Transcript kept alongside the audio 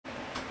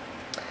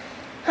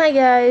Hi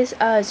guys,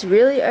 it's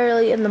really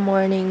early in the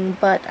morning,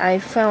 but I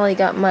finally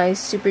got my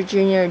Super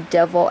Junior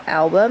Devil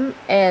album,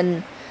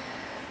 and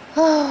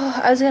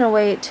I was gonna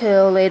wait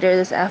till later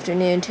this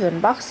afternoon to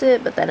unbox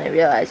it, but then I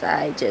realized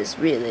I just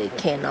really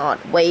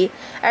cannot wait.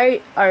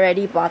 I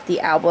already bought the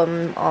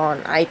album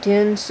on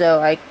iTunes,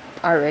 so I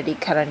already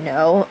kind of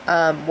know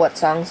what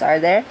songs are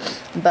there,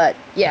 but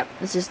yeah,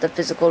 this is the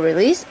physical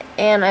release,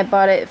 and I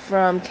bought it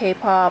from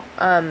K-pop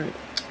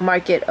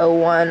Market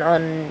 01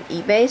 on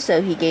eBay,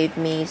 so he gave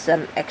me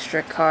some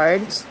extra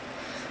cards.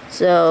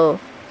 So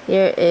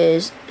here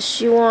is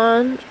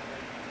Siwon,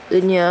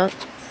 Ryeowook,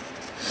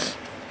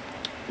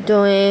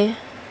 Doe,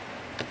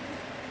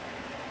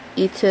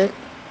 Ituk,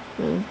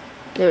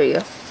 there we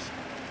go,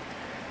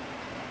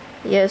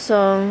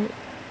 Yesung,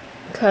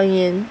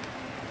 Kangin,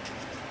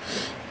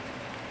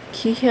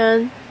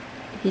 Kyuhyun,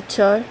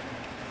 Hichol,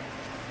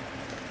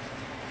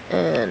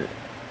 and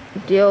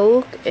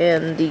Ryeowook,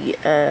 and the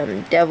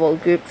Devil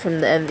group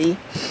from the MV.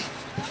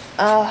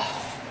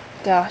 Oh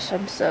gosh,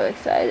 I'm so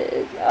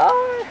excited.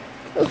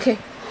 Okay,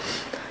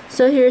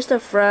 so here's the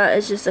front.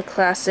 It's just a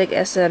classic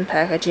SM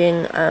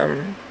packaging.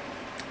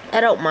 I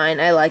don't mind,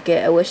 I like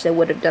it. I wish they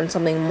would have done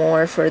something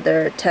more for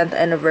their 10th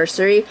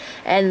anniversary.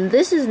 And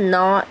this is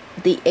not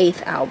the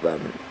 8th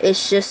album,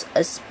 it's just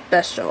a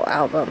special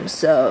album.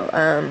 So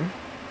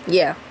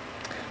yeah,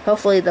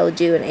 hopefully they'll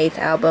do an 8th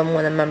album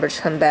when the members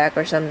come back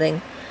or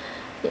something.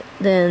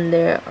 Then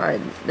there are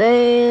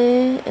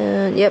they,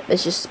 and yep,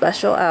 it's just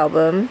special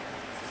album.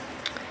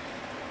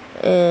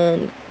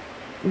 And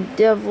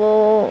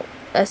Devil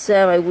SM,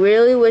 I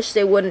really wish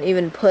they wouldn't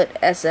even put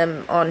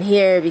SM on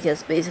here,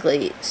 because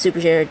basically Super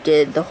Junior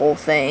did the whole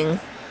thing.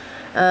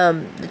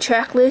 The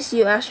track list,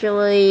 you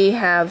actually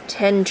have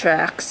 10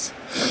 tracks.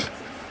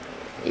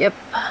 Yep,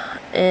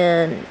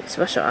 and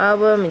special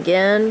album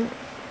again.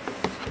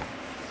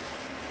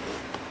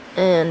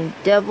 And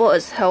Devil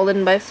is held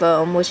in by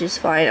foam, which is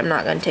fine. I'm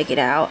not going to take it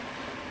out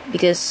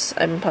because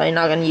I'm probably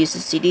not going to use the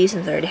CD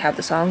since I already have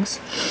the songs.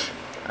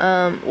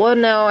 Well,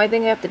 no, I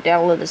think I have to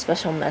download the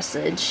special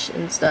message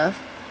and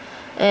stuff.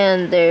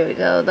 And there we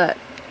go, that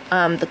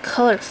the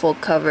colorful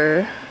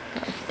cover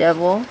of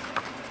Devil.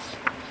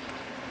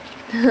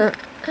 The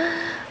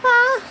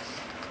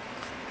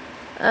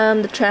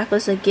track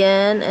list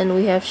again, and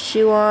we have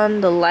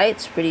Siwon. The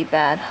light's pretty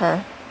bad,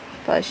 huh?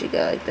 Probably should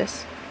go like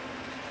this.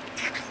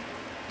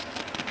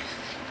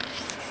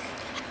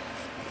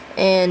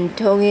 And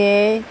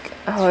Tongye,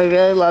 oh, I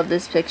really love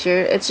this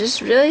picture. It's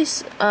just really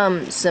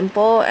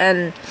simple,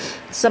 and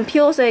some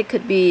people say it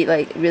could be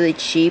like really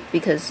cheap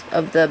because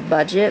of the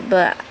budget,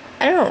 but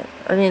I don't.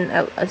 I mean,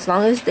 as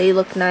long as they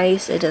look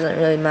nice, it doesn't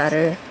really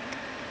matter.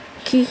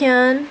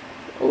 Kyuhyun,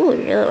 ooh, I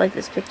really like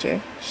this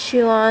picture.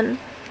 Siwon,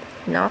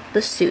 not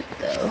the suit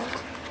though.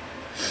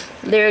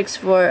 Lyrics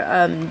for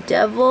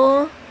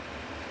Devil,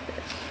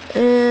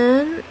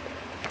 and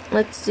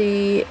let's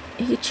see,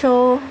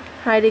 Hichol,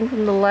 hiding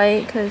from the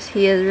light because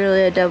he is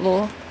really a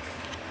devil.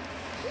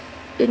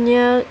 And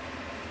yeah,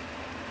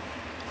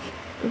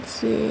 let's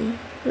see,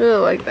 really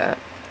like that.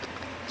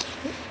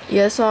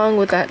 Yesung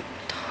with that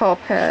top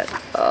hat.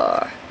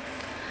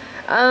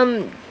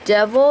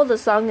 Devil, the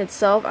song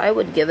itself, I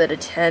would give it a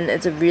 10.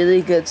 It's a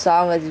really good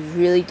song. It's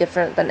really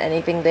different than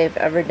anything they've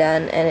ever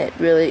done, and it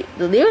really,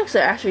 the lyrics are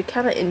actually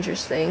kind of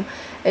interesting.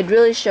 It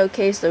really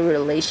showcased the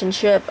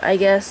relationship, I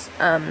guess,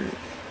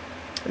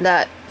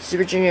 that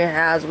Super Junior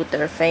has with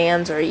their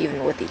fans, or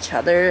even with each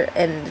other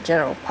and the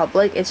general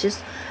public. It's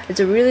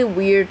a really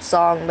weird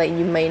song that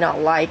you may not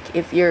like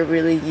if you're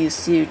really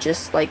used to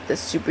just like the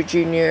Super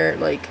Junior,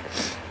 like,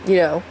 you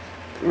know,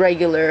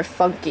 regular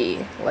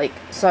funky, like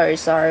Sorry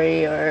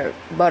Sorry or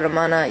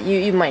Baramana.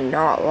 You might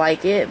not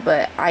like it,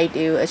 but I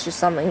do. It's just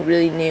something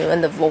really new,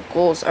 and the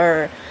vocals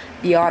are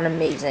beyond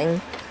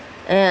amazing.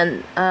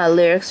 And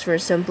lyrics for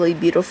Simply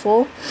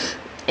Beautiful,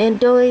 and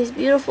Doe's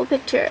beautiful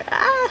picture.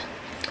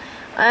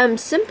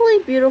 Simply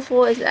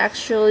Beautiful is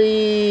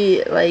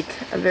actually like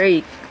a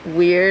very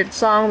weird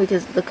song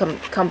because the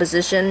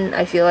composition,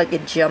 I feel like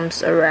it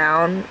jumps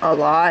around a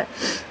lot,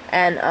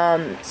 and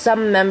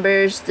some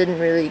members didn't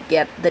really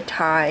get the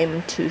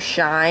time to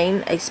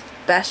shine,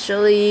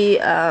 especially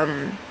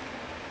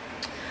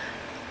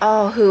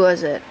oh, who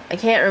was it? I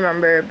can't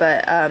remember,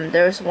 but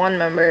there was one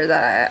member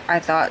that I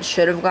thought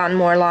should have gotten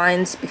more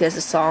lines because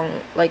the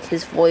song, like,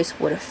 his voice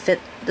would have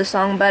fit the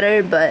song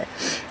better, but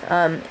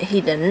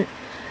he didn't.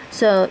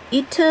 So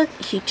Ituk,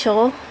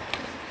 Hichol,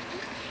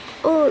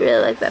 oh,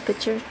 really like that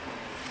picture.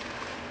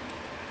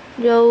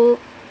 Ryeowook,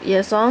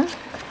 Yesung.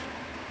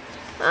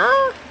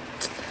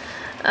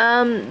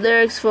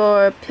 Lyrics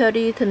for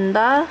별이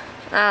든다,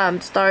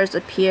 Stars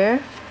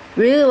Appear.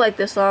 Really like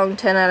this song,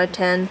 10 out of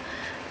 10.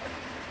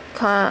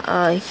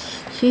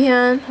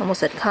 Kyuhyun, almost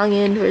said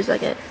Kangin for a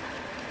second.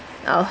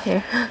 Oh,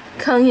 here.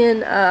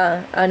 Kangin,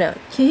 oh no,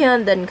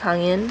 Kyuhyun, then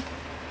Kangin.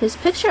 His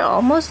picture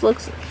almost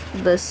looks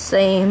the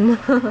same.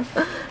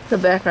 The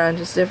background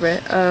is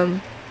different.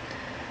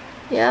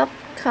 Yep,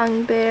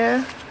 Kang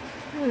Bear.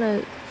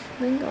 I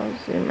think I'll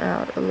zoom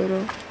out a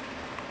little.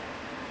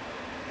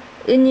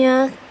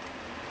 Inya,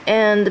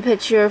 And the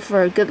picture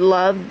for Good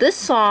Love. This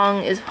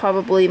song is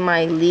probably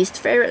my least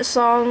favorite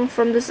song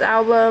from this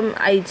album.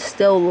 I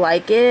still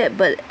like it,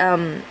 but I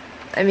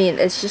mean,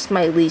 it's just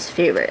my least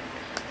favorite.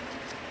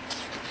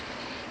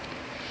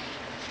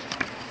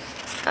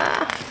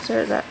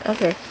 So that,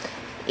 okay.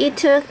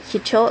 Ita,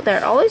 Kicho,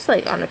 they're always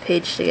like on a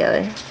page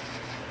together.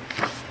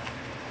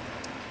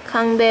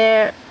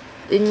 Kangin,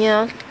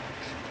 Eunyeok.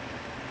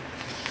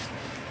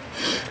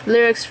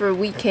 Lyrics for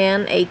We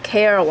Can, a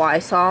KRY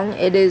song.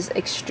 It is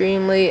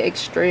extremely,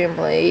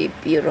 extremely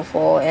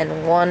beautiful,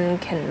 and one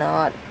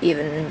cannot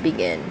even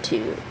begin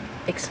to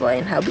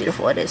explain how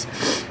beautiful it is.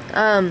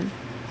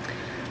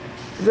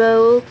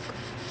 Ryeowook,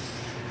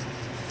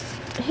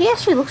 he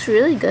actually looks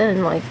really good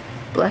in like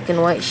black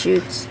and white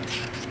shoots.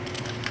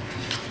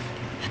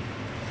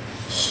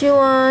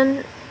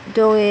 Siwon,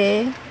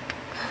 Doe.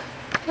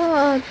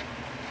 Oh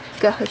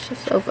gosh,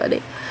 it's so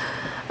funny.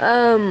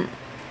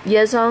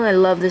 Yesung, I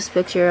love this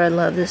picture. I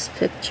love this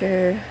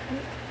picture.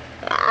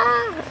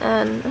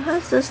 And it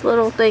has this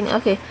little thing.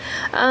 Okay,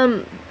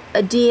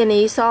 a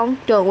D&E song,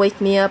 Don't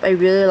Wake Me Up. I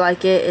really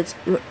like it.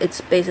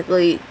 It's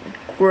basically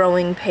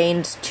Growing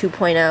Pains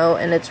 2.0,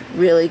 and it's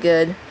really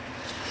good.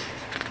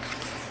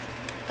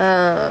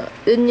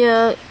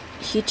 Eunyeok,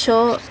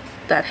 Hicho,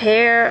 that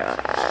hair.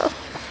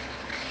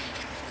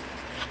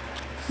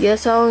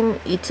 Yesung,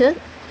 Ita.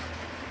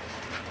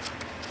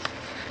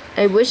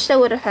 I wish they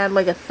would have had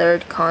like a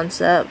third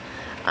concept.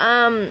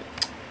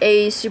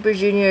 A Super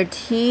Junior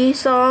T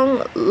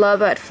song,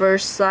 Love at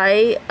First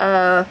Sight.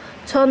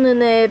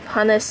 첫눈에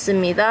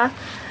반했습니다.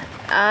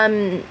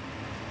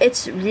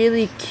 It's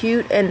really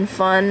cute and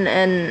fun,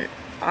 and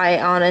I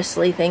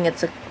honestly think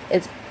it's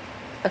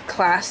a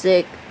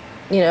classic,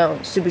 you know,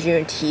 Super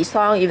Junior T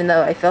song, even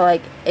though I feel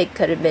like it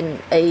could have been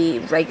a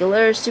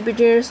regular Super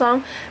Junior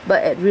song,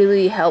 but it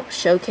really helps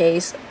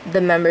showcase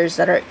the members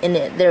that are in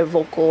it, their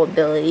vocal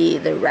ability,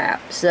 their rap.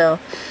 So,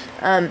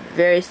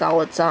 very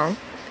solid song.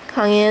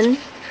 Kangin,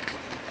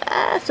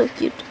 so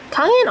cute.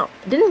 Kangin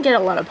didn't get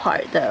a lot of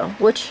part though,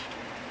 which,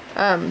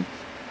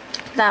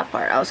 that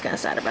part I was kind of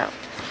sad about.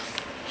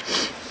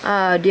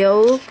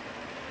 Ryeowook,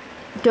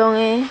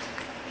 Donghae.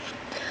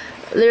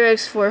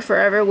 Lyrics for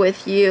Forever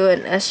With You,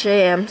 an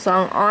SJM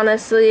song.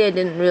 Honestly, I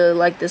didn't really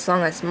like this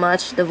song as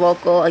much. The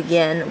vocal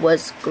again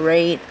was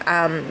great,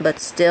 but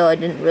still I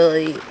didn't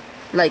really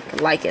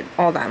like it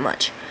all that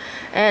much.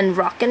 And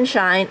Rock and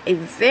Shine, a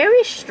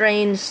very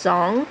strange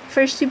song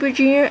for Super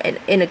Junior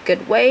in a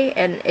good way,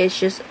 and it's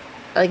just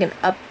like an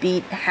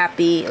upbeat,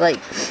 happy, like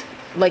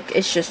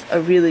it's just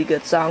a really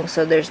good song,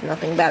 so there's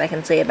nothing bad I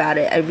can say about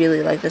it. I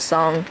really like the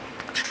song.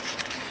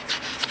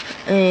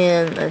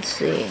 And let's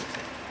see,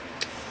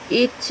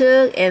 it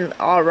took and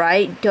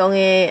Alright,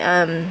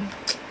 Donghae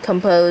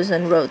composed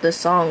and wrote the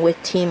song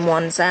with Team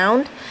One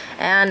Sound,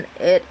 and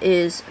it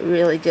is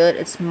really good.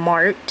 It's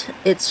marked.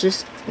 It's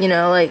just, you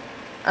know, like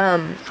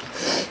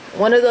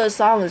one of those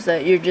songs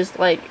that you're just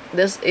like,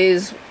 this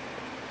is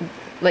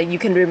like you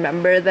can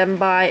remember them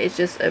by. It's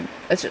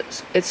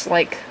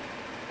like,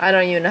 I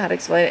don't even know how to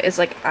explain it. It's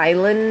like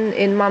Island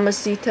in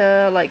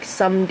Mamacita, like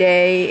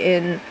Someday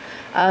in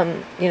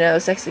you know,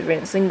 Sexy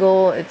Rain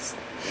Single. It's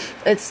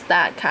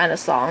that kind of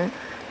song.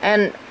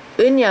 And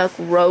Eunyeok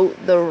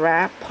wrote the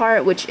rap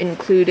part, which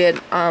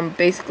included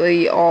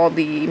basically all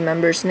the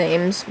members'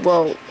 names.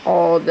 Well,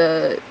 all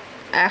the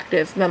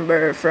active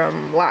member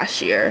from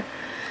last year.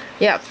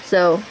 Yeah,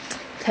 so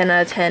 10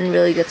 out of 10,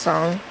 really good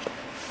song.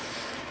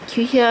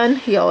 Kyuhyun,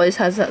 he always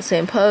has that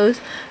same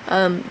pose.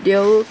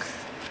 Ryeowook,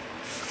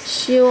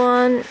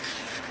 Siwon,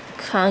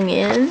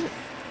 Kangin,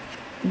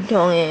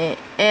 Donghae,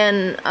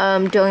 and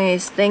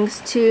Donghae's Thanks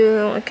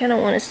To. I kind of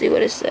want to see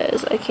what it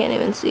says. I can't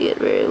even see it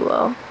very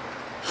well.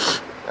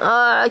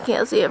 I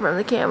can't see it from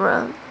the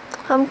camera.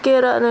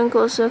 함께라는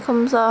것을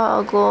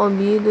감사하고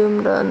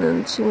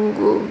믿음이라는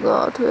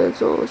친구가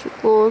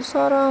되어주고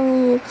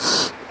사랑이란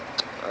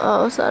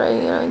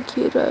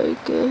길을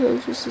알게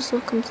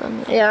해주셔서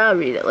감사합니다. Yeah, I'll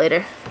read it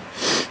later.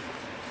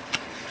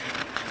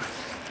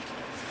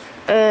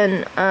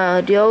 And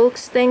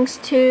Ryeowook's Thanks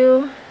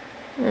To.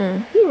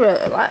 He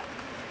wrote a lot.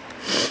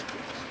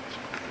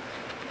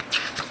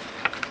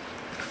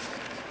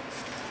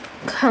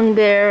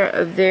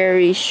 Kangbear,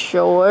 very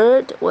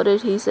short. What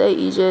did he say?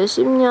 이제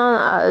 10년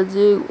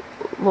아직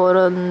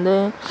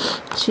멀었는데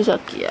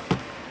시작이야.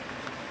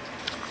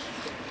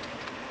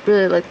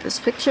 Really like this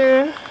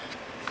picture.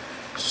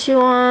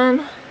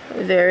 Siwon,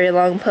 very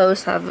long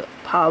post, have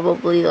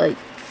probably like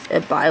a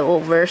Bible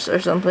verse or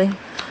something.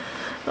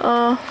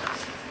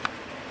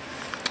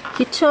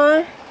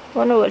 Hichol,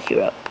 wonder what he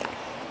wrote.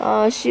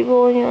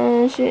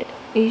 15년,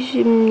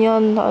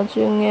 20년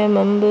나중에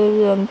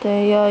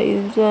멤버들한테 야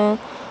이제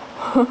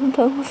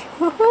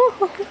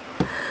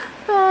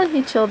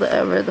he chilled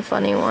ever, the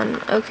funny one.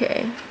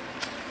 Okay.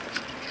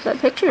 That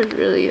picture is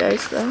really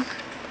nice though.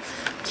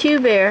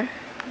 Q-Bear.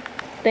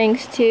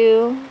 Thanks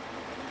To.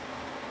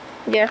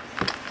 Yeah.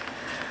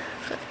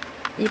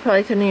 You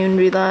probably couldn't even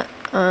read that.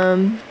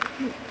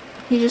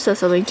 He just said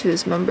something to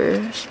his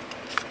members.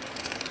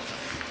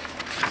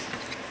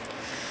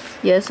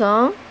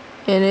 Yesung.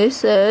 And it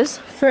says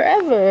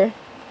forever.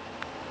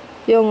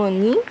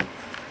 영원히.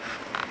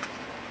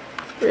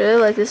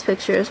 Really like this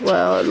picture as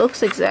well. It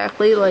looks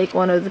exactly like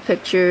one of the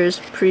pictures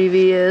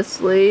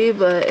previously,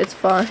 but it's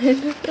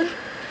fine.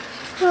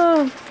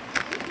 Oh,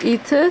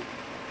 이특.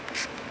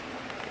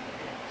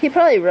 He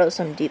probably wrote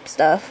some deep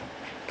stuff,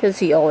 because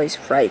he always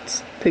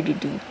writes pretty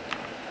deep.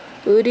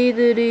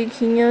 우리들이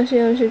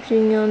기념시험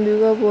 10주년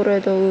누가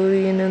뭐래도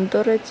우리는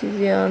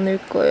떨어지지 않을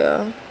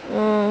거야.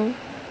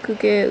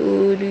 그게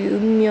우리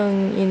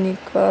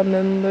운명이니까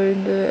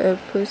멤버들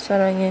F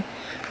사랑해.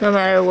 No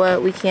matter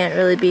what, we can't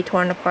really be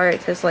torn apart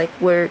because like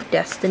we're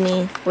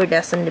destined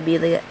to be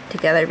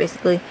together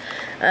basically.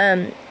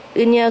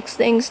 은혁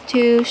thanks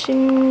to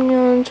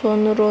 10년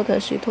전으로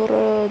다시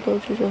돌아와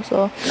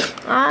주셔서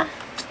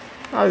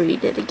I'll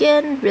read it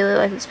again. Really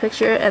like this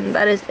picture, and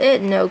that is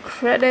it. No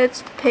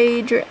credits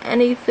page or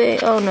anything.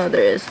 Oh no,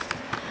 there is.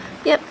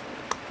 Yep,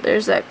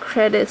 there's that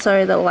credit.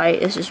 Sorry, the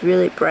light is just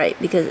really bright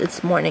because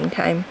it's morning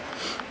time.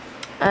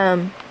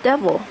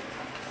 Devil.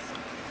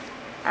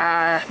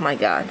 My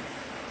god.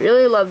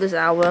 Really love this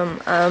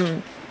album.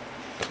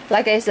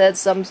 Like I said,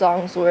 some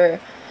songs were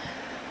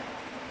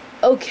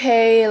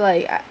okay.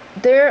 Like,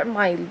 they're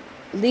my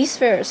least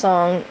favorite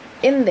song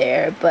in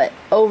there, but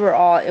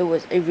overall it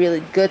was a really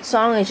good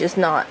song. It's just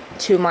not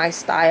to my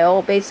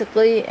style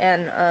basically,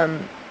 and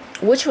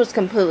which was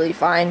completely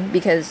fine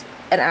because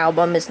an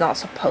album is not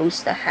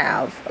supposed to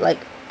have like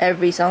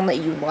every song that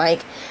you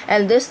like,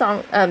 and this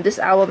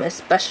album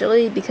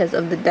especially because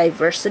of the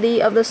diversity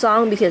of the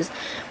song, because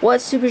what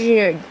Super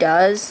Junior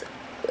does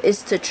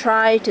is to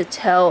try to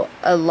tell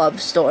a love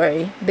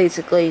story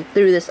basically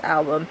through this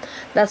album.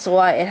 That's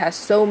why it has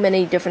so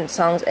many different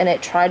songs, and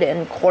it tried to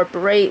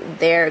incorporate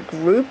their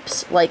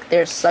groups, like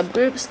their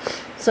subgroups.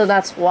 So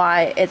that's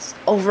why it's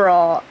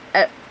overall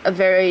a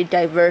very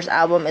diverse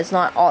album. It's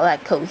not all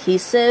that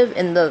cohesive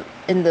in the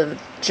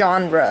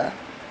genre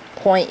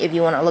point, if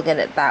you want to look at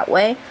it that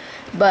way,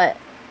 but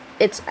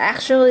it's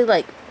actually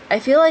like, I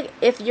feel like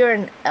if you're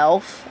an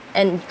elf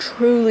and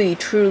truly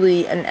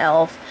an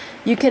elf,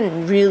 you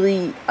can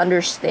really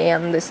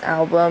understand this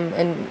album,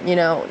 and you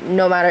know,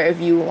 no matter if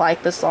you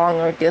like the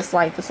song or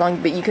dislike the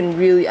song, but you can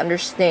really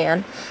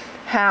understand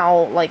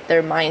how like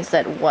their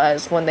mindset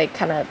was when they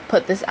kind of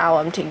put this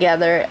album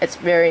together. It's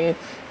very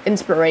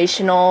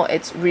inspirational.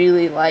 It's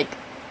really like,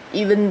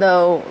 even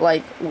though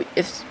like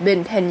it's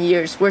been 10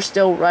 years, we're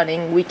still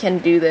running, we can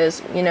do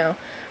this, you know,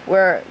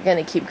 we're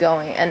gonna keep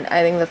going. And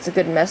I think that's a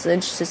good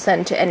message to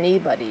send to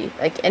anybody.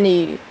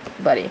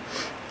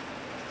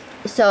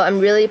 So I'm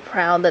really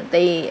proud that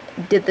they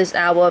did this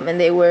album, and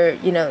they were,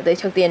 you know, they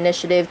took the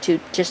initiative to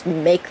just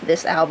make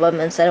this album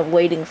instead of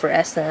waiting for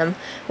SM,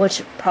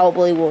 which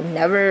probably will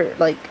never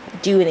like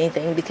do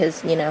anything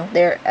because, you know,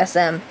 they're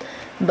SM.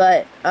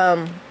 But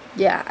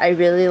yeah, I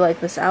really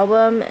like this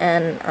album,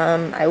 and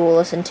I will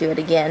listen to it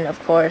again,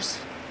 of course,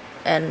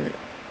 and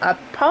I'll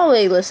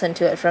probably listen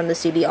to it from the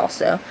CD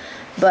also.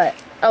 But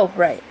oh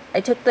right, I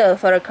took the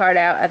photo card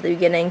out at the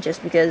beginning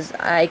just because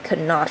I could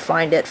not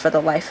find it for the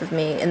life of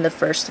me in the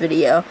first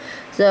video.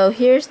 So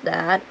here's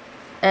that,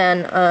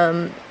 and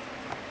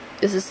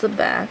this is the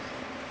back.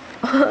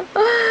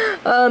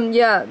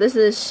 Yeah, this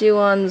is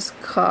Siwon's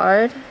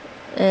card,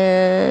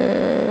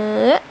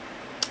 and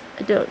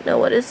I don't know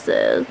what it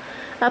says.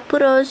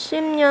 앞으로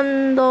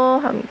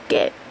 10년도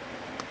함께.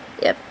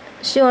 Yep,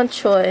 Siwon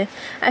Choi.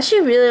 I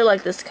actually really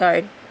like this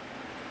card.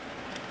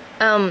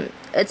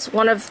 It's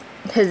one of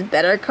his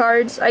better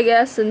cards, I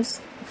guess, since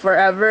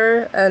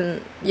forever,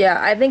 and yeah,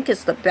 I think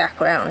it's the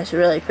background. It's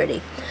really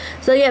pretty.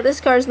 So yeah,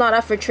 this card's not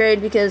up for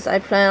trade because I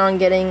plan on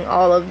getting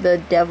all of the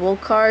Devil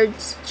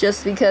cards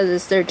just because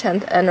it's their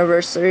 10th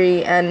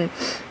anniversary, and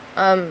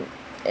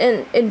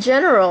in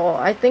general,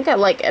 I think I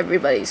like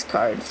everybody's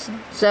cards.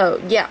 So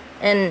yeah,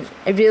 and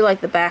I really like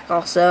the back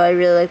also. I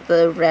really like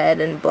the red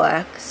and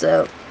black.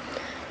 So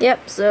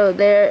yep, so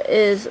there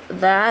is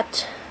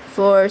that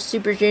for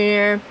Super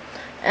Junior.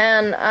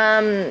 And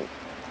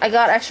I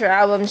got extra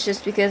albums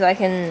just because I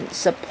can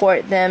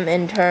support them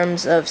in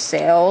terms of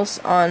sales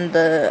on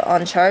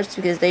charts,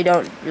 because they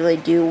don't really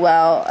do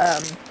well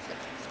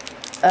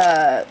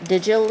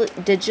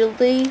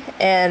digitally,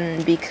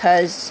 and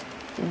because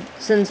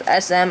since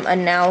SM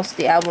announced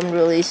the album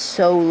release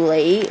so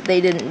late,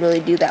 they didn't really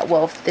do that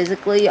well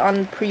physically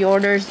on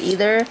pre-orders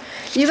either,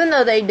 even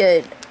though they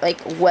did like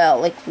well,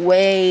 like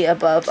way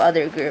above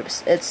other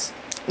groups. It's,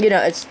 you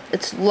know,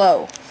 it's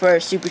low for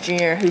Super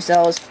Junior, who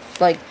sells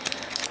like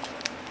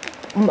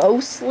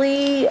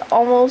mostly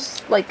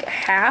almost like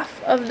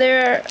half of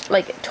their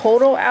like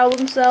total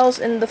album sales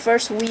in the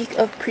first week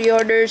of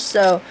pre-orders.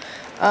 So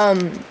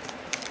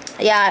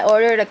yeah, I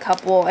ordered a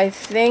couple. I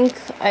think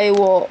I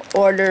will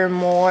order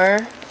more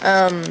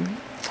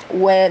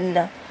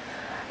when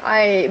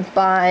I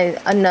buy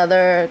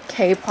another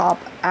K-pop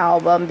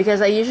album,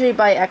 because I usually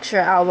buy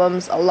extra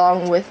albums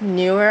along with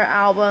newer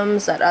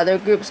albums that other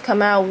groups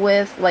come out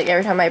with. Like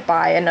every time I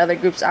buy another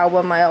group's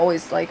album, I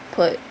always like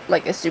put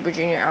like a Super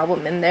Junior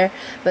album in there.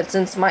 But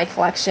since my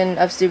collection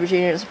of Super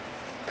Junior is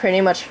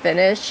pretty much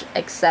finished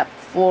except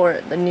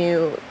for the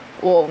new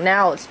well,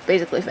 now it's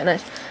basically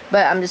finished,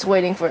 but I'm just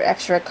waiting for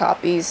extra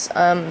copies,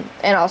 and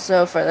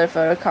also for the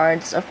photo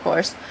cards, of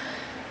course.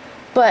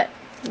 But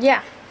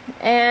yeah,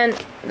 and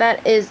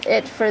that is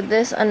it for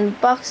this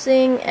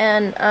unboxing,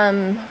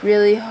 and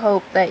really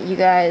hope that you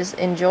guys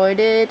enjoyed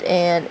it,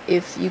 and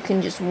if you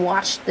can just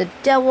watch the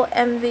Devil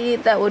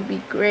MV, that would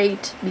be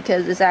great,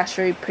 because it's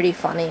actually pretty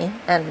funny,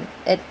 and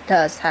it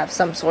does have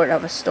some sort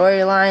of a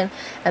storyline,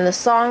 and the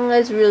song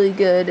is really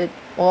good.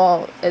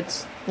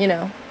 It's, you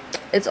know,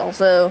 it's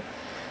also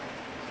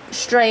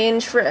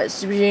strange for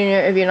Super Junior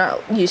if you're not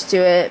used to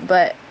it,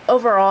 but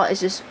overall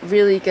it's just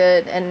really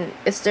good, and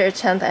it's their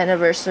 10th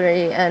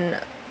anniversary,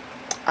 and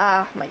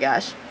my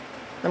gosh,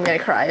 I'm gonna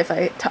cry if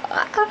I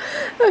talk.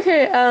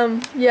 Okay,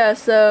 yeah,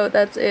 so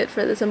that's it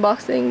for this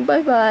unboxing.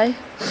 Bye bye.